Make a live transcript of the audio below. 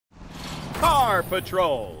Car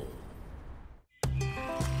Patrol.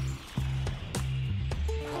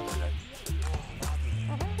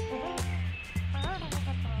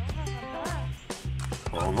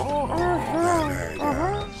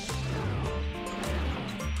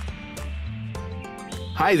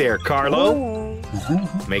 Hi there, Carlo.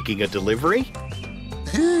 Making a delivery?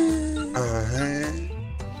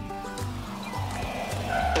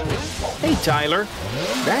 Hey, Tyler,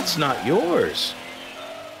 that's not yours.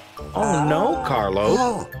 Oh no,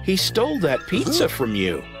 Carlo. He stole that pizza from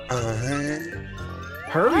you.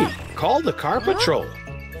 Hurry, call the Car Patrol.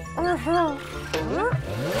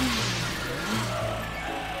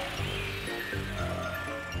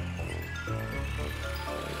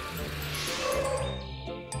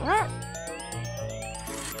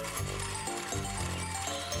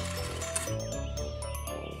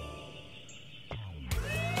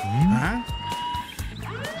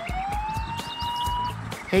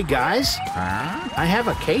 Hey guys, I have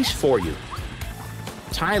a case for you.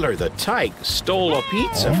 Tyler the Tyke stole a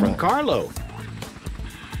pizza from Carlo.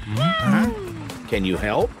 Can you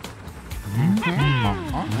help?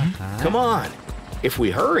 Come on. If we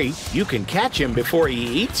hurry, you can catch him before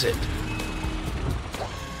he eats it.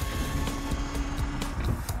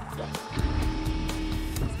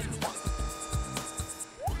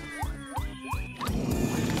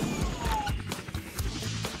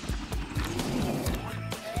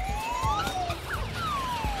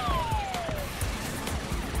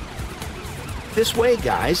 This way,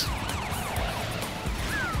 guys.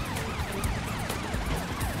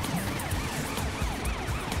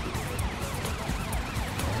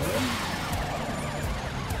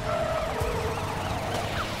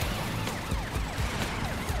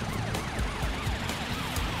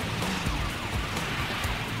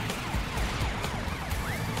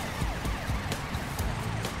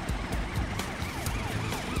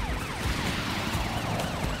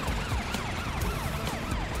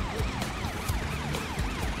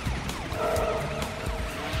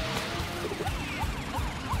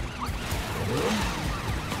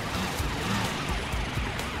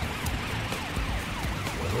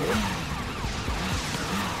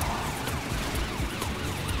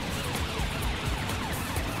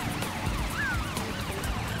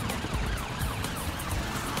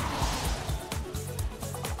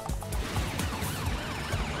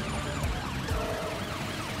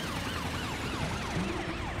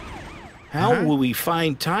 How will we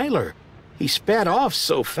find Tyler? He sped off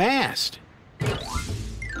so fast.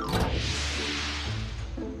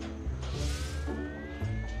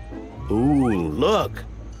 Ooh, look.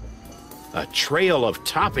 A trail of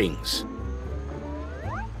toppings.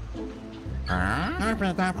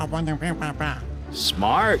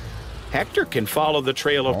 Smart. Hector can follow the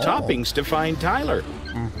trail of toppings to find Tyler.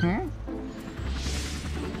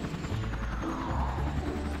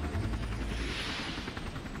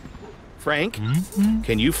 Frank,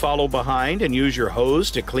 can you follow behind and use your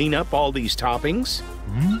hose to clean up all these toppings?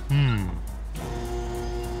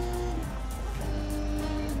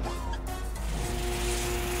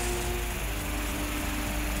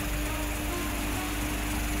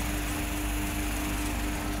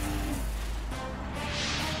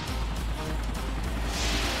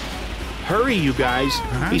 Hurry, you guys.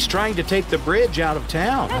 He's trying to take the bridge out of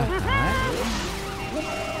town.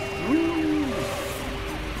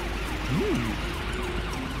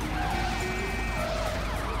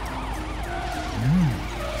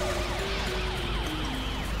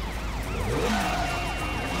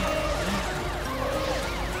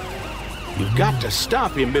 You've got to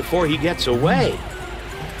stop him before he gets away.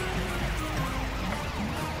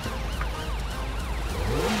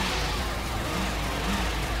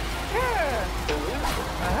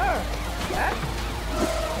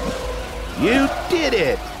 You did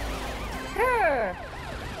it!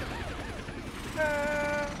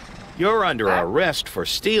 You're under arrest for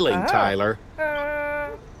stealing, Tyler.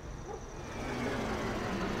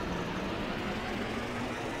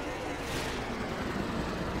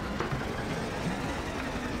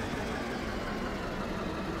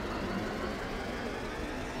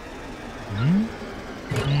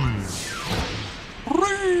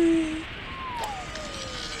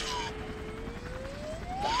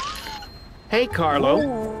 Hey,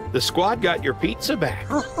 Carlo. The squad got your pizza back.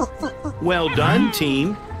 Well done,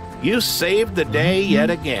 team. You saved the day yet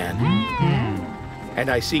again. And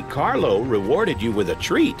I see Carlo rewarded you with a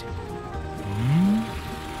treat.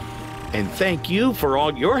 And thank you for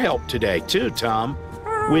all your help today, too, Tom.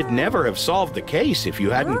 We'd never have solved the case if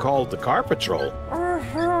you hadn't called the Car Patrol.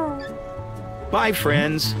 Bye,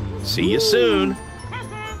 friends. See you soon.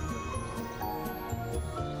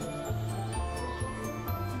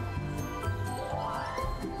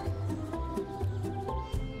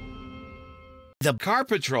 The car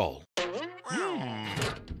patrol.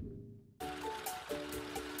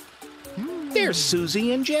 There's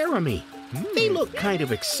Susie and Jeremy. They look kind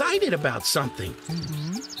of excited about something.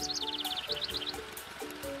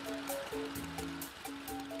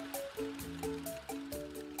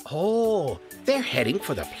 Oh, they're heading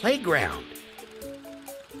for the playground.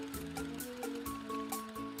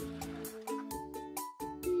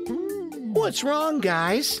 What's wrong,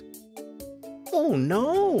 guys? Oh,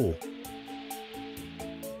 no.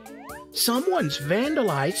 Someone's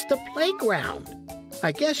vandalized the playground.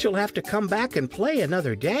 I guess you'll have to come back and play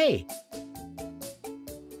another day.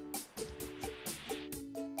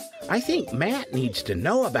 I think Matt needs to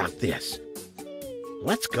know about this.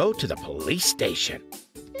 Let's go to the police station.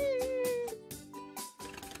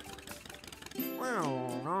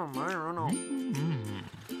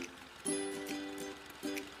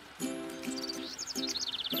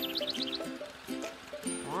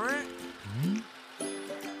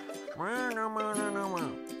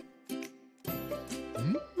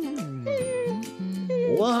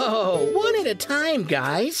 Whoa, one at a time,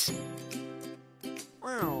 guys.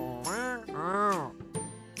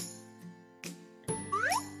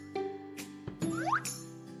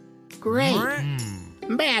 Great.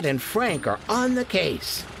 Matt and Frank are on the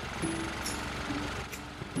case.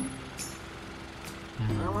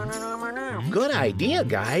 Good idea,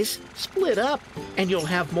 guys. Split up, and you'll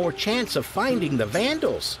have more chance of finding the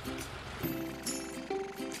vandals.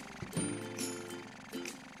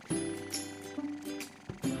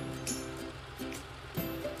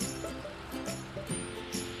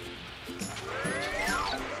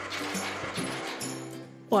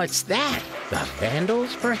 What's that? The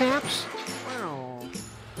vandals, perhaps?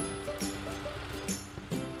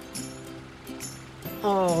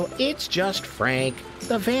 Oh, it's just Frank.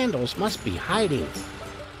 The vandals must be hiding.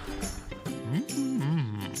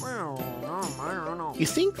 You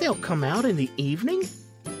think they'll come out in the evening?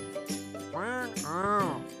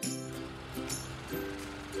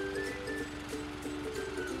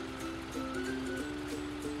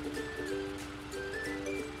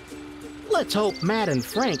 Let's hope Matt and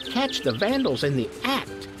Frank catch the vandals in the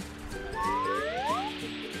act.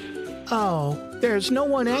 Oh, there's no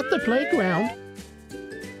one at the playground.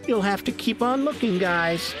 You'll have to keep on looking,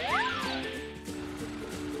 guys.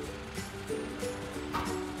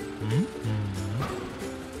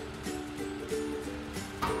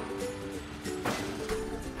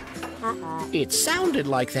 It sounded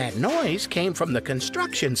like that noise came from the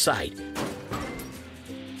construction site.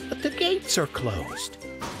 But the gates are closed.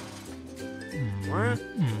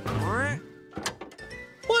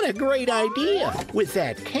 What a great idea! With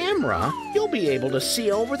that camera, you'll be able to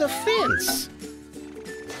see over the fence.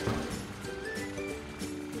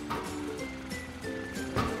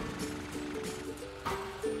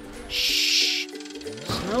 Shh!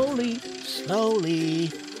 Slowly,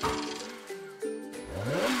 slowly.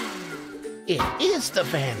 It is the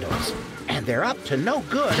vandals, and they're up to no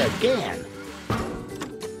good again.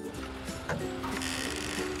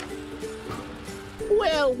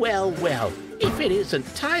 Well, well, well, if it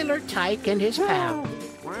isn't Tyler Tyke and his pal.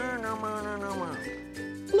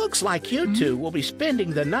 Looks like you two will be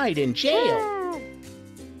spending the night in jail.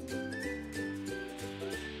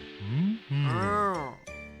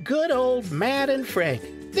 Good old Matt and Frank.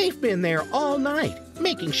 They've been there all night,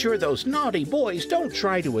 making sure those naughty boys don't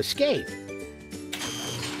try to escape.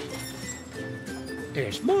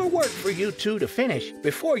 There's more work for you two to finish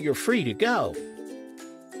before you're free to go.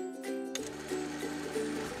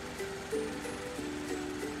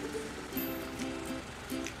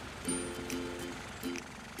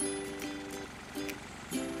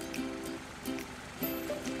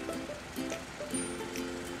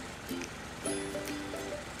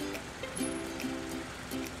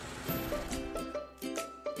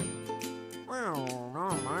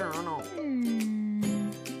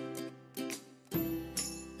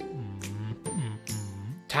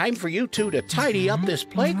 Time for you two to tidy up this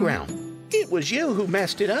playground. It was you who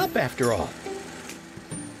messed it up after all.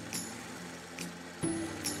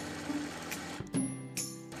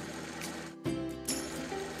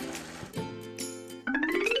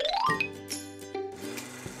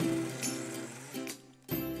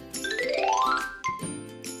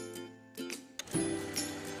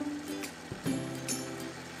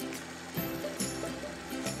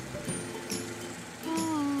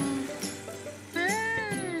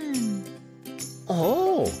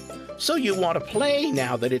 Oh, so you want to play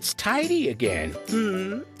now that it's tidy again,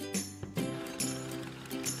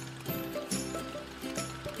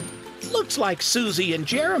 Looks like Susie and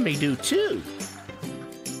Jeremy do too.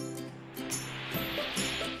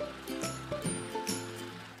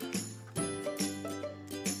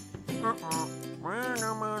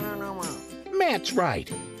 That's right.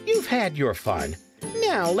 You've had your fun.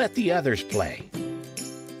 Now let the others play.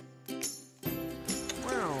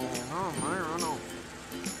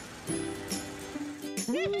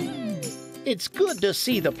 It's good to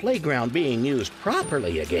see the playground being used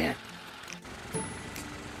properly again.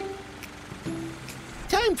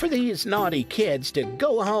 Time for these naughty kids to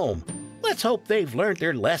go home. Let's hope they've learned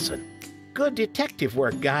their lesson. Good detective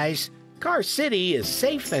work, guys. Car City is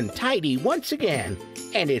safe and tidy once again,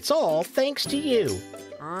 and it's all thanks to you.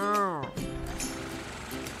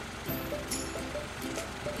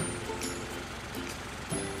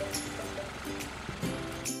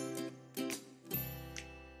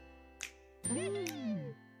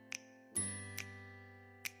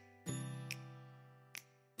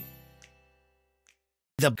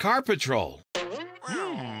 The Car Patrol.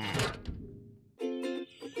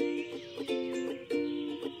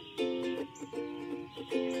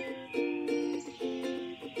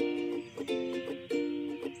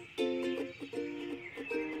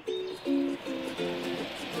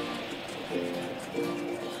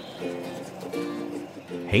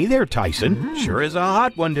 Hey there, Tyson. Sure is a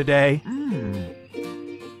hot one today.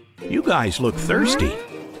 You guys look thirsty.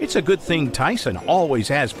 It's a good thing Tyson always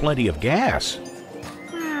has plenty of gas.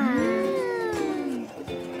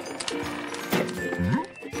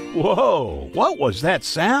 Whoa, what was that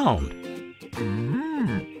sound?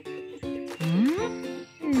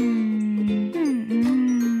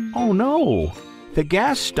 Oh no, the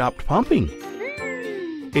gas stopped pumping.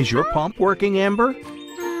 Is your pump working, Amber?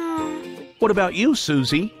 What about you,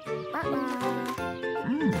 Susie?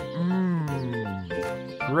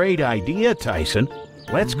 Great idea, Tyson.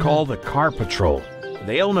 Let's call the Car Patrol.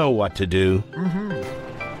 They'll know what to do.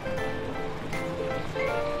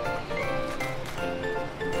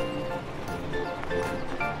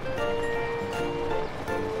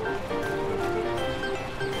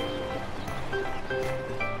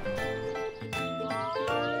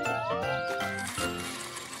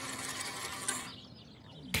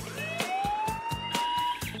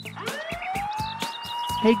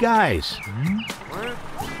 Hey guys,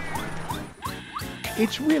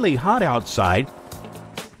 it's really hot outside,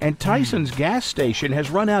 and Tyson's gas station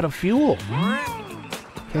has run out of fuel.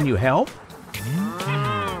 Can you help?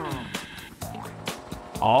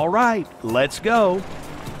 All right, let's go.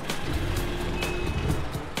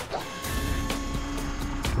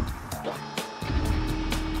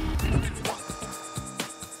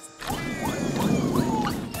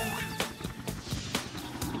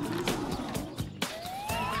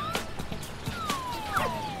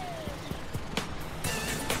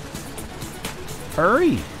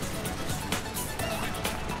 Hurry!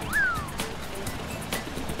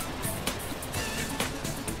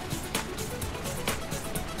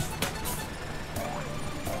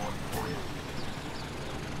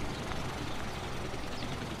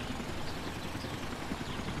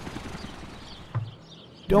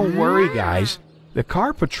 Don't worry, guys. The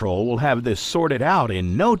Car Patrol will have this sorted out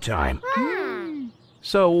in no time.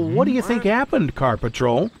 So, what do you think happened, Car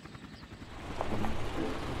Patrol?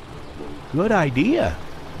 Good idea.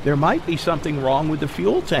 There might be something wrong with the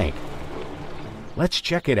fuel tank. Let's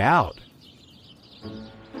check it out.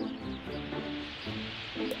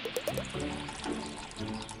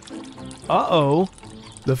 Uh-oh.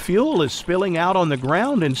 The fuel is spilling out on the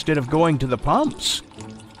ground instead of going to the pumps.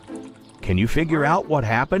 Can you figure out what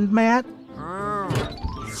happened, Matt?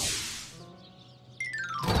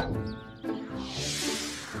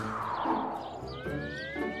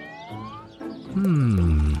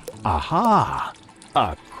 Aha!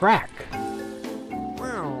 A crack.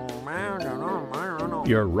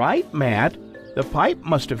 You're right, Matt. The pipe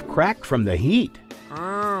must have cracked from the heat.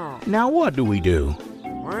 Now what do we do?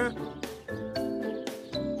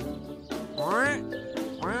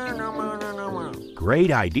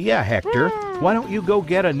 Great idea, Hector. Why don't you go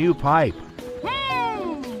get a new pipe?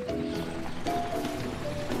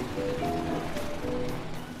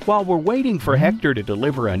 While we're waiting for Hector to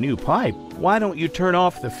deliver a new pipe, why don't you turn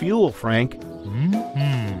off the fuel, Frank?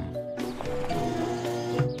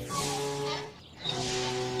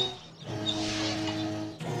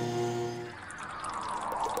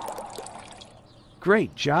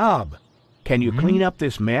 Great job. Can you clean up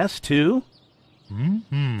this mess, too?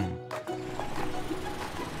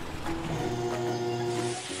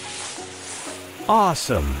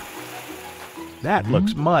 Awesome. That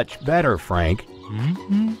looks much better, Frank.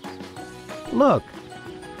 Look.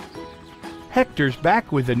 Hector's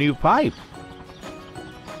back with a new pipe.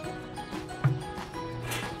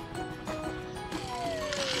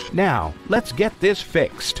 Now, let's get this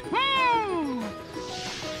fixed.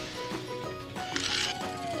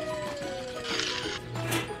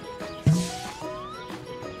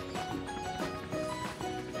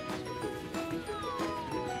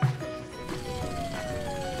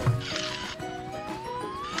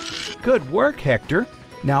 Good work, Hector.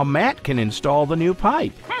 Now Matt can install the new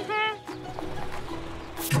pipe.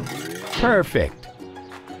 Perfect.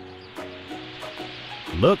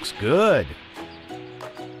 Looks good.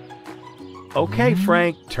 Okay,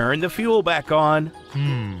 Frank, turn the fuel back on.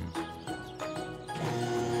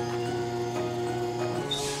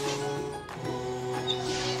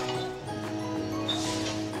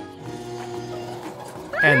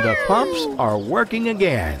 And the pumps are working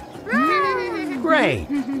again. Great.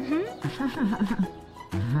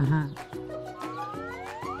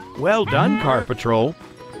 Well done, Car Patrol.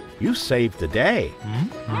 You saved the day.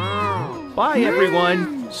 Bye,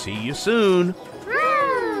 everyone. See you soon.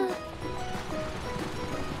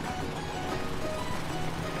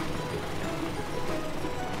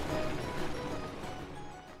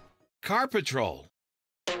 Car Patrol.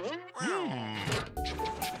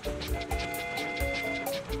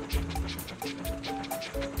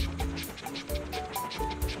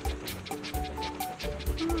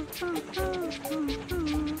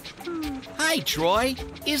 Hi, Troy.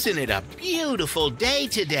 Isn't it a beautiful day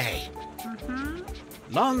today?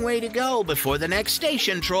 Long way to go before the next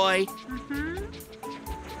station, Troy.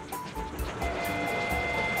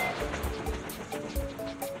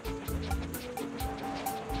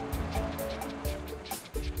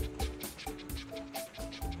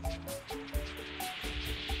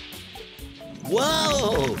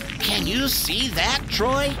 Whoa! Can you see that,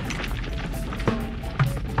 Troy?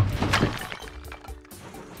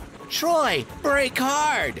 Troy, brake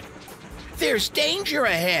hard! There's danger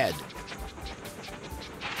ahead!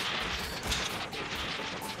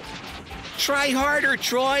 Try harder,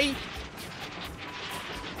 Troy!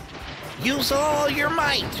 Use all your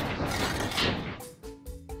might!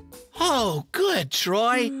 Oh, good,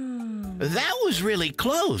 Troy! That was really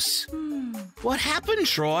close! What happened,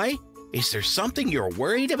 Troy? Is there something you're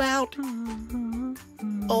worried about?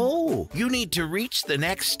 Oh, you need to reach the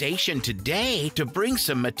next station today to bring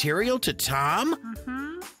some material to Tom?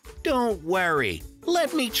 Don't worry.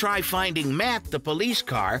 Let me try finding Matt, the police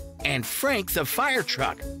car, and Frank, the fire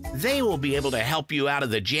truck. They will be able to help you out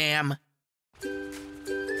of the jam.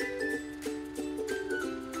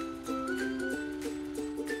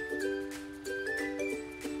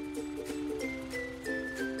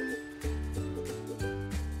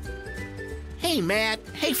 Hey, Matt.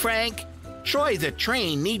 Hey, Frank. Troy the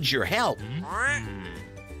train needs your help.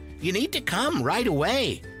 You need to come right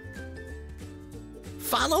away.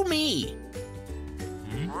 Follow me.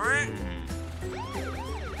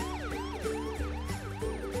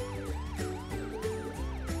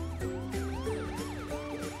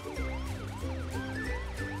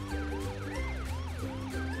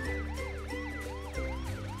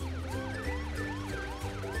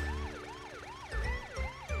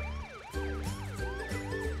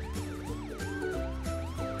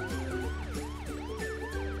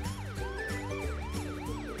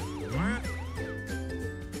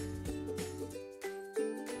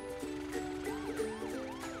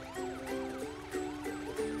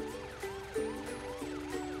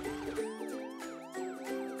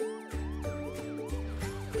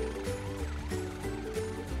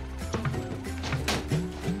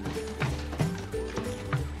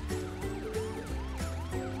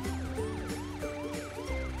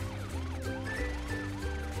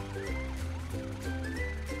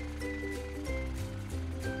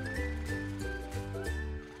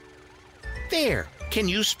 There, can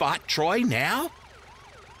you spot Troy now?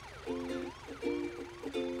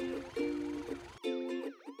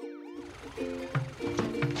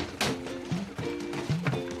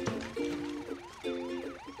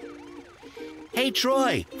 Hey,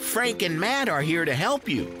 Troy, Frank and Matt are here to help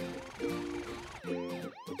you.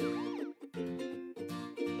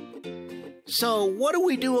 So, what do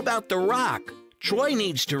we do about the rock? Troy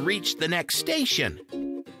needs to reach the next station.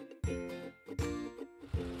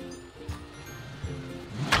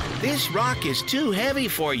 This rock is too heavy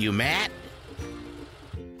for you, Matt.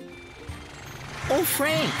 Oh,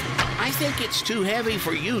 Frank, I think it's too heavy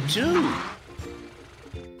for you, too.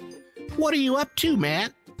 What are you up to,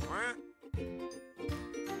 Matt?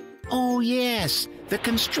 Oh, yes, the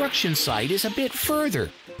construction site is a bit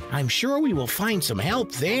further. I'm sure we will find some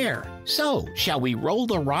help there. So, shall we roll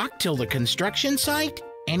the rock till the construction site?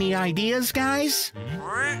 Any ideas, guys?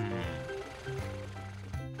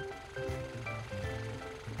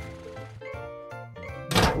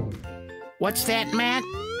 What's that, Matt?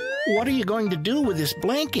 What are you going to do with this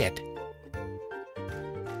blanket?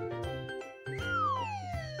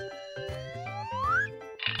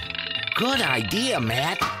 Good idea,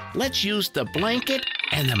 Matt. Let's use the blanket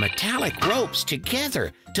and the metallic ropes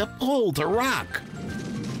together to pull the rock.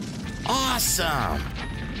 Awesome!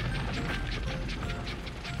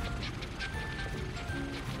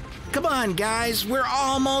 Come on, guys, we're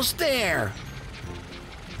almost there.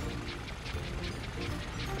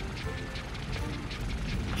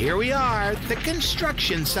 Here we are, the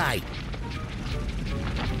construction site.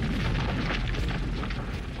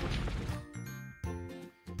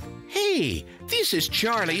 Hey, this is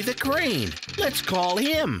Charlie the crane. Let's call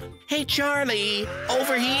him. Hey, Charlie,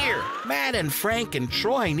 over here. Matt and Frank and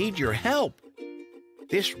Troy need your help.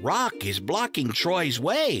 This rock is blocking Troy's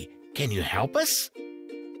way. Can you help us?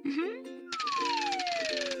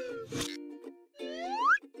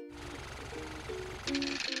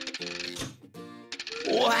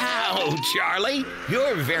 Wow, Charlie,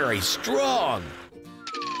 you're very strong.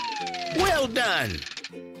 Well done.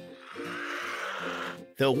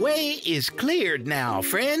 The way is cleared now,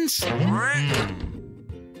 friends.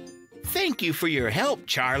 Thank you for your help,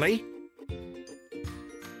 Charlie.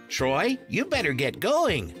 Troy, you better get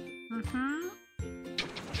going.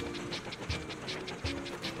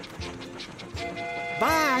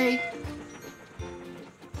 Bye.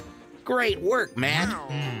 Great work, Matt.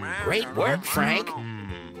 Great work, Frank.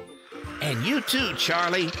 And you too,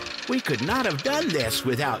 Charlie. We could not have done this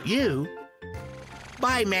without you.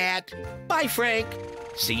 Bye, Matt. Bye, Frank.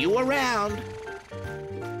 See you around.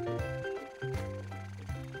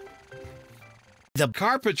 The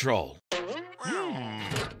Car Patrol.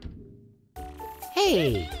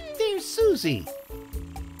 Hey, there's Susie.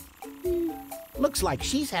 Looks like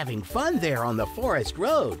she's having fun there on the forest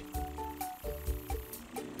road.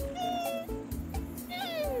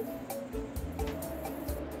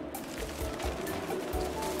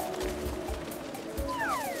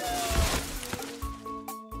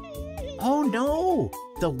 Oh no!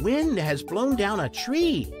 The wind has blown down a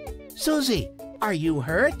tree. Susie, are you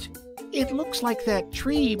hurt? It looks like that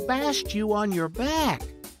tree bashed you on your back.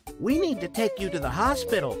 We need to take you to the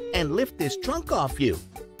hospital and lift this trunk off you.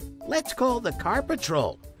 Let's call the Car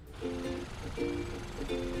Patrol.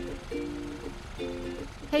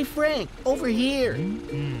 Hey Frank, over here.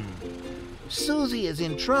 Susie is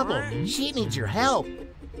in trouble. She needs your help.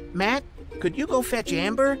 Matt, could you go fetch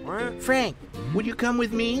Amber? Frank, would you come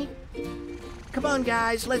with me? Come on,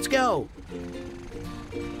 guys, let's go.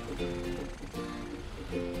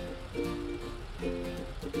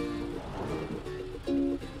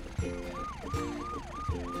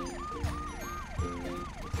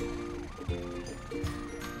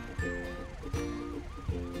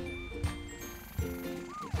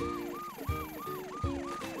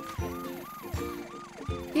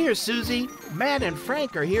 Here, Susie. Matt and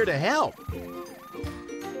Frank are here to help.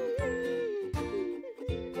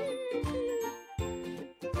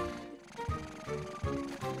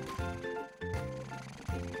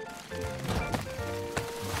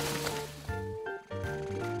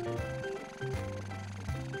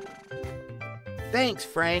 Thanks,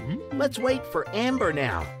 Frank. Let's wait for Amber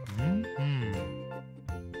now.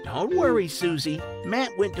 Don't worry, Susie.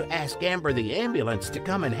 Matt went to ask Amber the ambulance to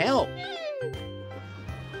come and help.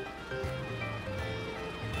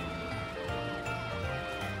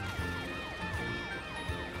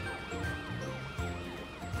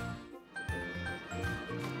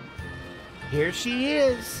 Here she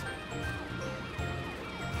is.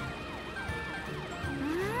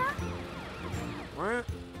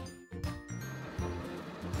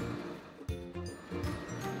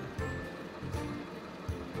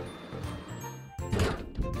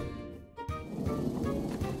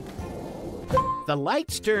 The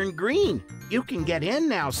lights turned green. You can get in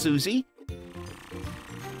now, Susie.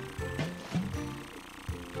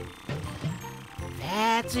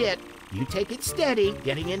 That's it. You take it steady,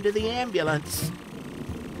 getting into the ambulance.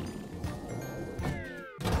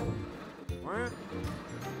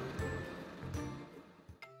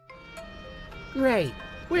 Great.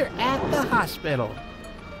 We're at the hospital.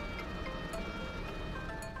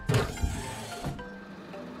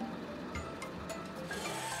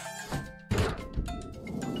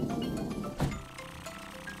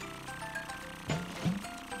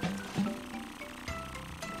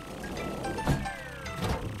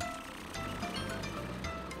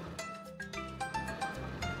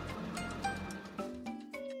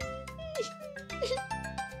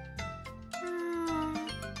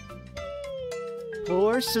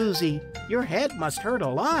 Poor Susie, your head must hurt a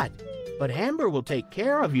lot, but Amber will take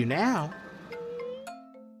care of you now.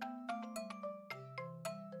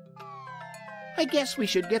 I guess we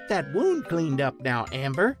should get that wound cleaned up now,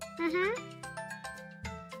 Amber.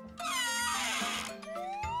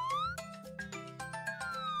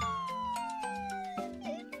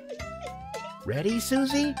 Ready,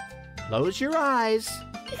 Susie? Close your eyes.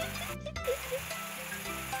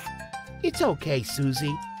 It's okay,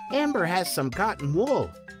 Susie. Amber has some cotton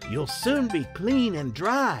wool. You'll soon be clean and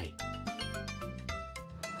dry.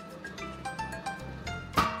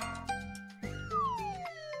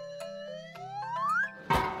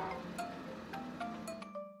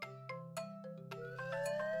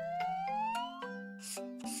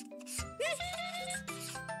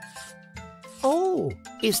 Oh,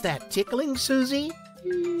 is that tickling, Susie?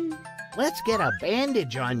 Let's get a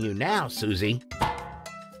bandage on you now, Susie.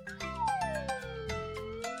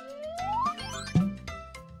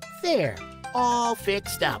 There, all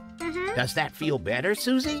fixed up. Does that feel better,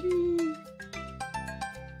 Susie?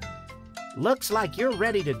 Looks like you're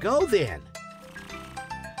ready to go then.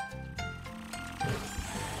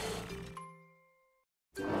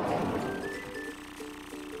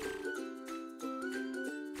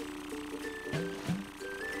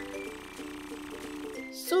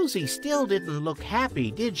 Susie still didn't look happy,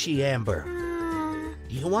 did she, Amber?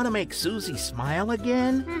 Do you want to make Susie smile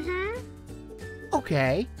again?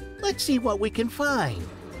 Okay, let's see what we can find.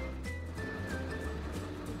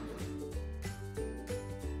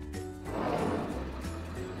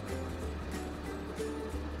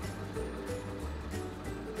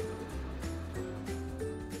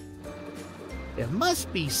 There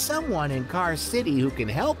must be someone in Car City who can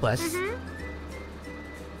help us.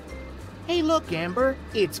 Hey, look, Amber,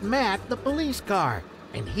 it's Matt, the police car,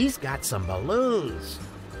 and he's got some balloons.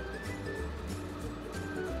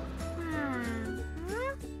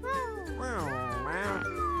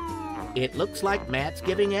 It looks like Matt's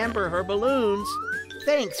giving Amber her balloons.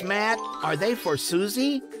 Thanks, Matt. Are they for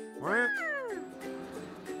Susie?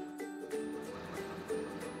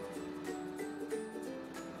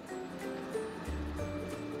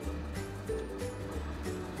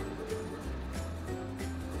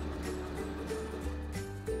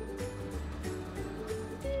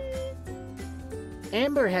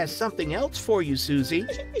 Amber has something else for you, Susie.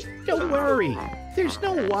 Don't worry, there's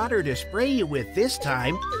no water to spray you with this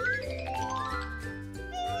time.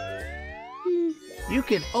 You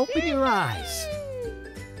can open your eyes.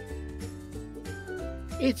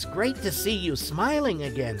 It's great to see you smiling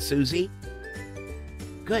again, Susie.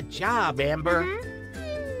 Good job, Amber.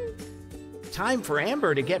 Time for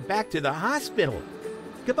Amber to get back to the hospital.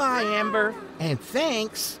 Goodbye, Amber, and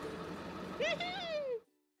thanks.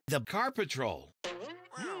 The Car Patrol.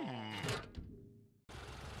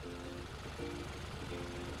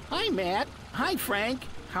 Hi, Matt. Hi, Frank.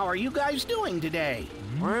 How are you guys doing today?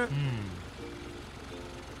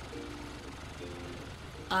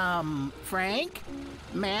 Frank?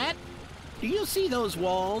 Matt? Do you see those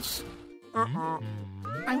walls?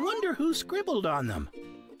 I wonder who scribbled on them.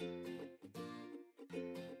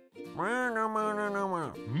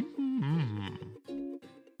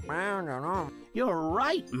 You're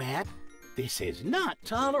right, Matt. This is not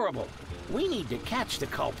tolerable. We need to catch the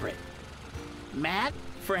culprit. Matt?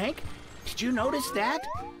 Frank? Did you notice that?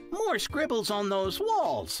 More scribbles on those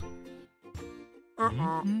walls.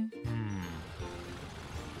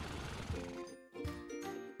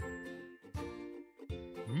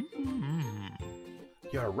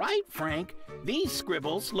 You're right, Frank. These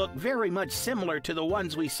scribbles look very much similar to the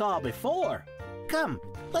ones we saw before. Come,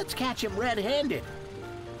 let's catch him red-handed.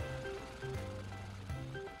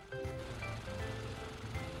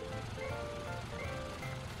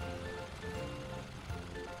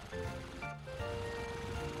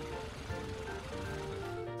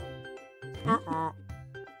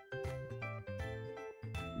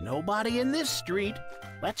 Nobody in this street.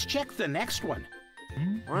 Let's check the next one.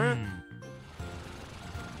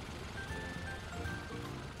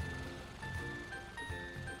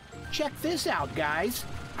 Check this out, guys.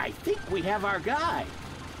 I think we have our guy.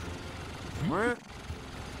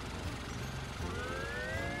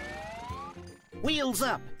 Wheels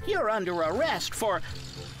up. You're under arrest for...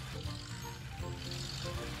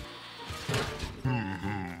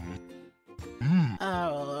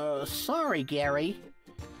 Sorry, Gary.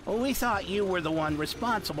 We thought you were the one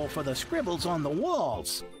responsible for the scribbles on the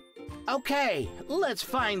walls. Okay, let's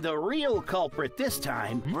find the real culprit this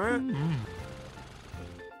time.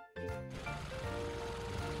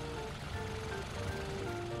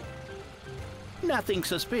 Nothing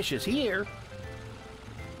suspicious here.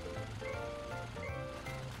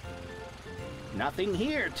 Nothing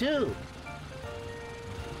here, too.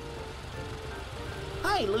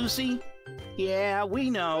 Hi, Lucy. Yeah, we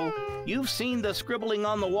know. You've seen the scribbling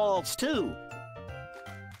on the walls, too.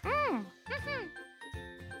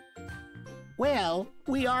 Well,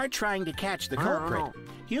 we are trying to catch the culprit.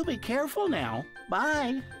 You be careful now.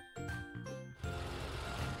 Bye.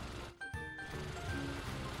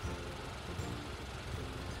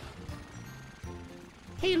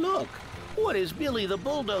 Hey, look. What is Billy the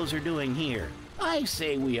bulldozer doing here? I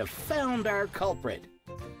say we have found our culprit.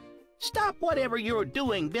 Stop whatever you're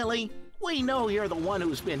doing, Billy. We know you're the one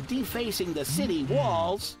who's been defacing the city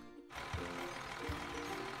walls.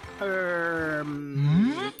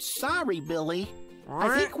 Sorry, Billy.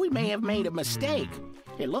 I think we may have made a mistake.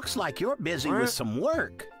 It looks like you're busy with some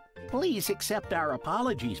work. Please accept our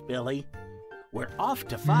apologies, Billy. We're off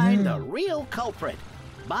to find the real culprit.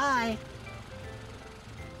 Bye.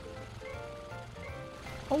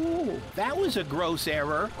 Oh, that was a gross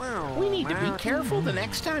error. We need to be careful the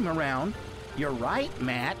next time around. You're right,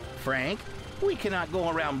 Matt, Frank. We cannot go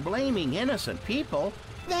around blaming innocent people.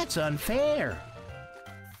 That's unfair.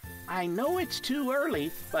 I know it's too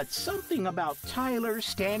early, but something about Tyler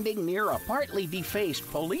standing near a partly defaced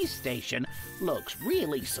police station looks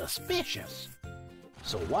really suspicious.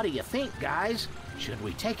 So what do you think, guys? Should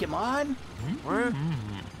we take him on?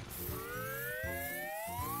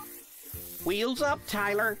 Wheels up,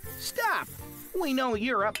 Tyler. Stop! We know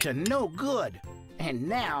you're up to no good. And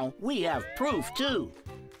now we have proof, too.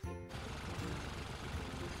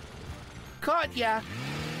 Caught ya!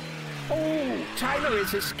 Oh, Tyler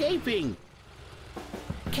is escaping.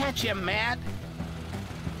 Catch him, Matt.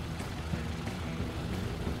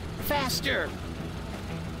 Faster!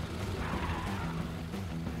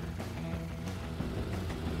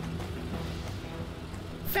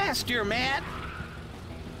 Faster, Matt!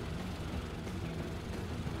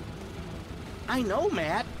 I know,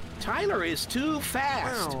 Matt. Tyler is too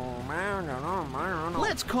fast.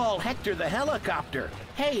 Let's call Hector the helicopter.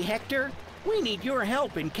 Hey, Hector, we need your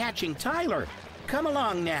help in catching Tyler. Come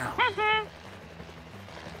along now.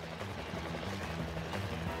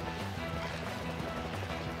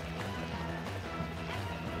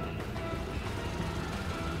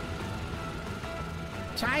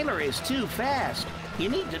 Tyler is too fast. You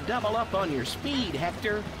need to double up on your speed,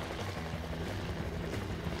 Hector.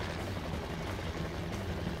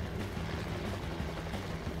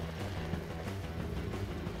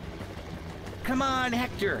 Come on,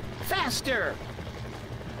 Hector! Faster!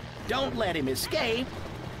 Don't let him escape!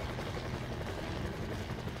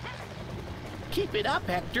 Keep it up,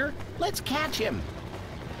 Hector! Let's catch him!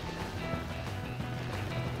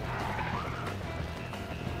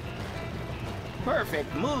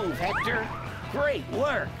 Perfect move, Hector! Great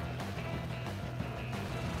work!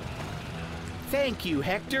 Thank you,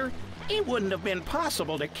 Hector! It wouldn't have been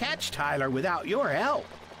possible to catch Tyler without your help.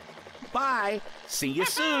 Bye! See you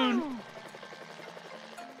soon!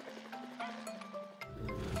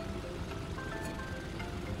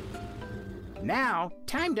 Now,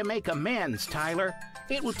 time to make amends, Tyler.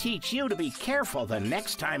 It will teach you to be careful the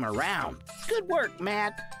next time around. Good work,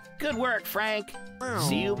 Matt. Good work, Frank.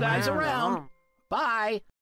 See you guys around. Bye.